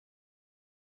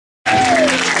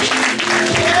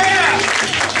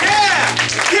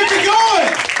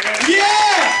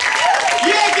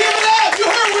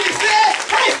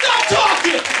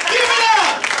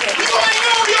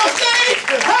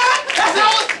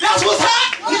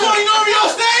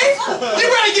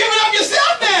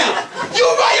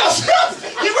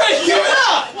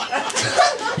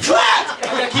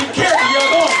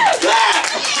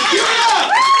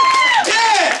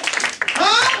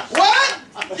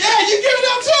Yeah, you give it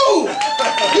up too.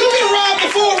 You've been robbed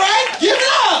before, right? Give it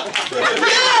up.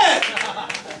 Yeah.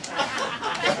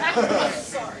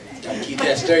 Gotta keep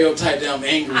that stereotype down. I'm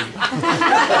angry.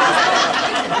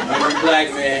 Angry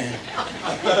black man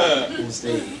on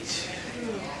stage.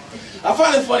 I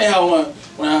find it funny how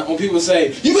when people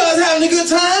say, "You guys having a good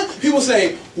time?" People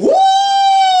say, "Woo!"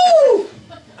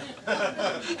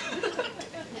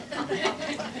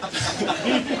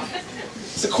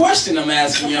 It's a question I'm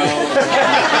asking y'all.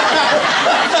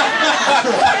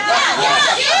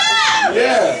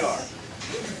 Yeah.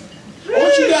 I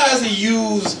want you guys to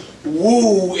use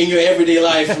woo in your everyday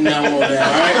life from now on,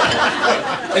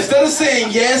 alright? Instead of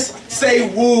saying yes, say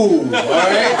woo,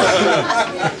 alright?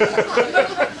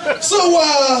 So,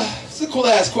 it's a cool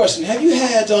ass question. Have you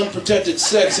had unprotected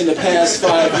sex in the past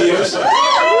 5 years?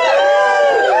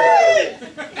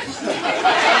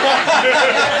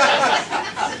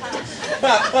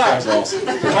 That's awesome.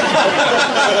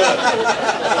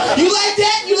 You like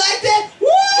that? You like that? Woo!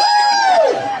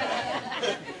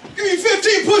 Give me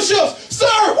 15 push-ups.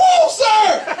 Sir! Woo, sir!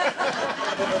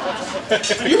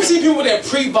 You ever see people with that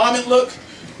pre-vomit look?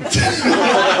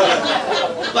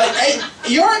 Like, hey,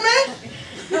 you alright, man?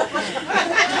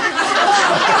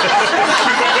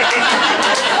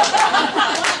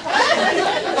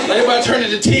 Like everybody turn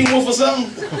into Teen Wolf or something?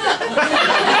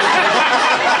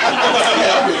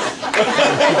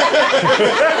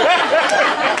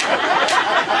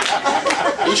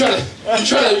 You try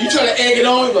to egg it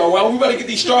on. Like, well, we better get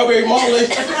these strawberry marmalade,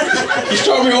 these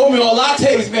strawberry oatmeal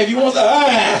lattes, man. If you want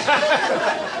that,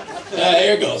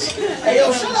 there it goes. Hey,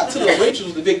 yo, shout out to the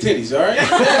Rachels with the big titties, all right?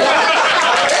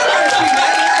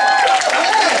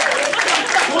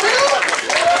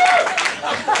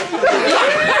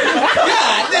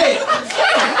 God damn!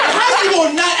 How you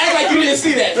gonna not act like you didn't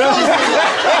see that?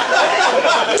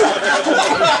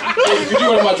 Hey, could you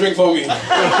order my drink for me?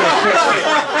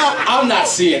 I'm not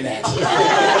seeing that.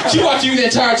 She watching you the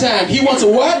entire time. He wants a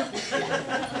what?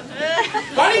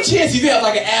 By any chance if you have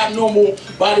like an abnormal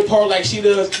body part like she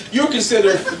does, you're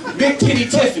considered Big Titty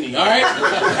Tiffany, alright?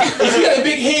 If you got a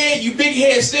big head, you big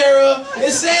head Sarah.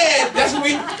 It's sad. That's what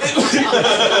we...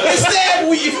 It's sad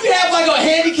if you have like a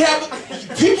handicap,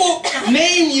 people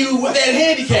name you with that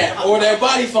handicap or that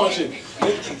body function.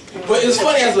 But it's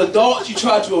funny, as adults, you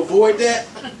try to avoid that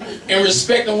and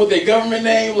respect them with their government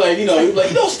name. Like, you're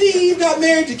like, Steve got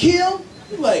married to Kim?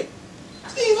 You're like,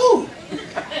 Steve who?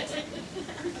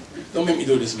 Don't make me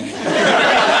do this, man.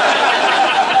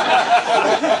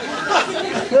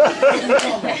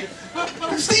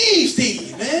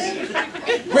 Steve, man.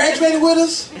 Graduated with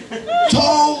us.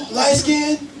 Tall, light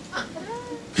skinned,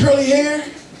 curly hair.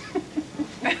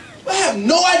 I have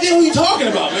no idea who you're talking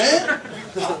about, man.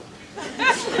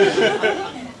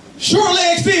 Short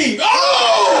leg Steve.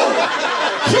 Oh!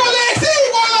 Short leg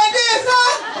Steve, boy like this,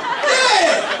 huh?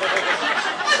 Yeah.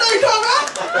 I know you're talking about.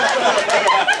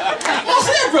 Oh,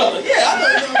 Sam brother. Yeah, I know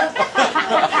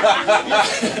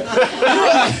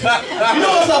you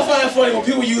know what I find funny when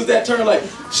people use that term like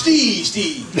Steve.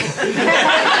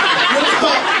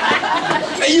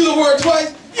 They use the word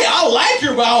twice. Yeah, I like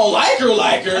her, but I don't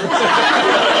like her.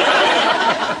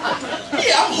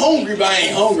 Yeah, I'm hungry, but I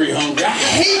ain't hungry. I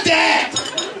hate that!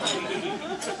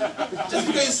 Just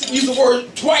because you use the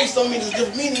word twice don't mean it's a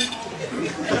different meaning.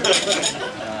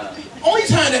 Only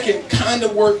time that can kind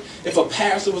of work if a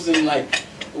pastor was in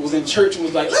church and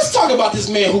was like, let's talk about this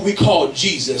man who we call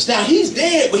Jesus. Now, he's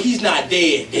dead, but he's not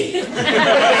dead.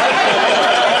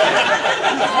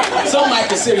 Some might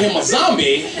consider him a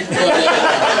zombie.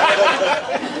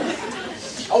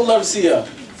 I would love to see a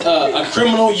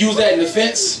criminal use that in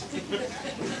defense.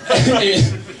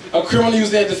 A criminal use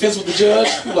that in defense with the judge.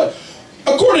 Like,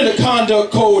 according to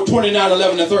Conduct Code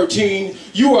 2911 and 13,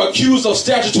 you are accused of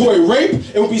statutory rape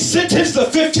and will be sentenced to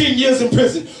 15 years in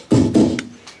prison.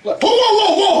 Like, whoa,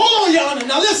 hold on, Your Honor.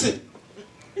 Now listen.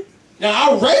 Now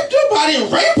I raped her, but I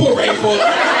didn't rape her.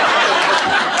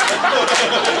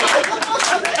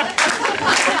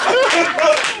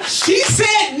 She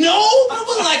said no, but it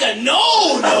wasn't like a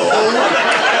no.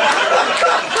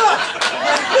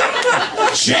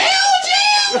 Jail?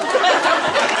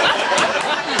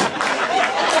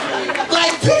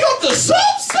 Like pick up the soap?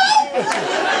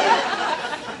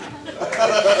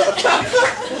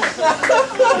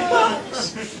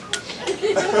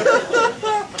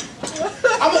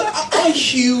 I'm a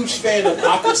huge fan of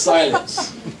awkward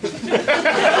silence. You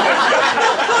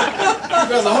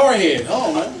guys are hard head.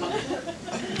 Oh man.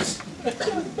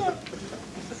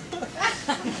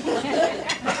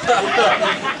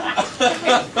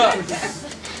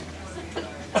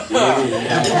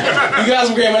 You guys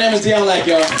are great. My name is Dion,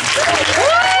 y'all.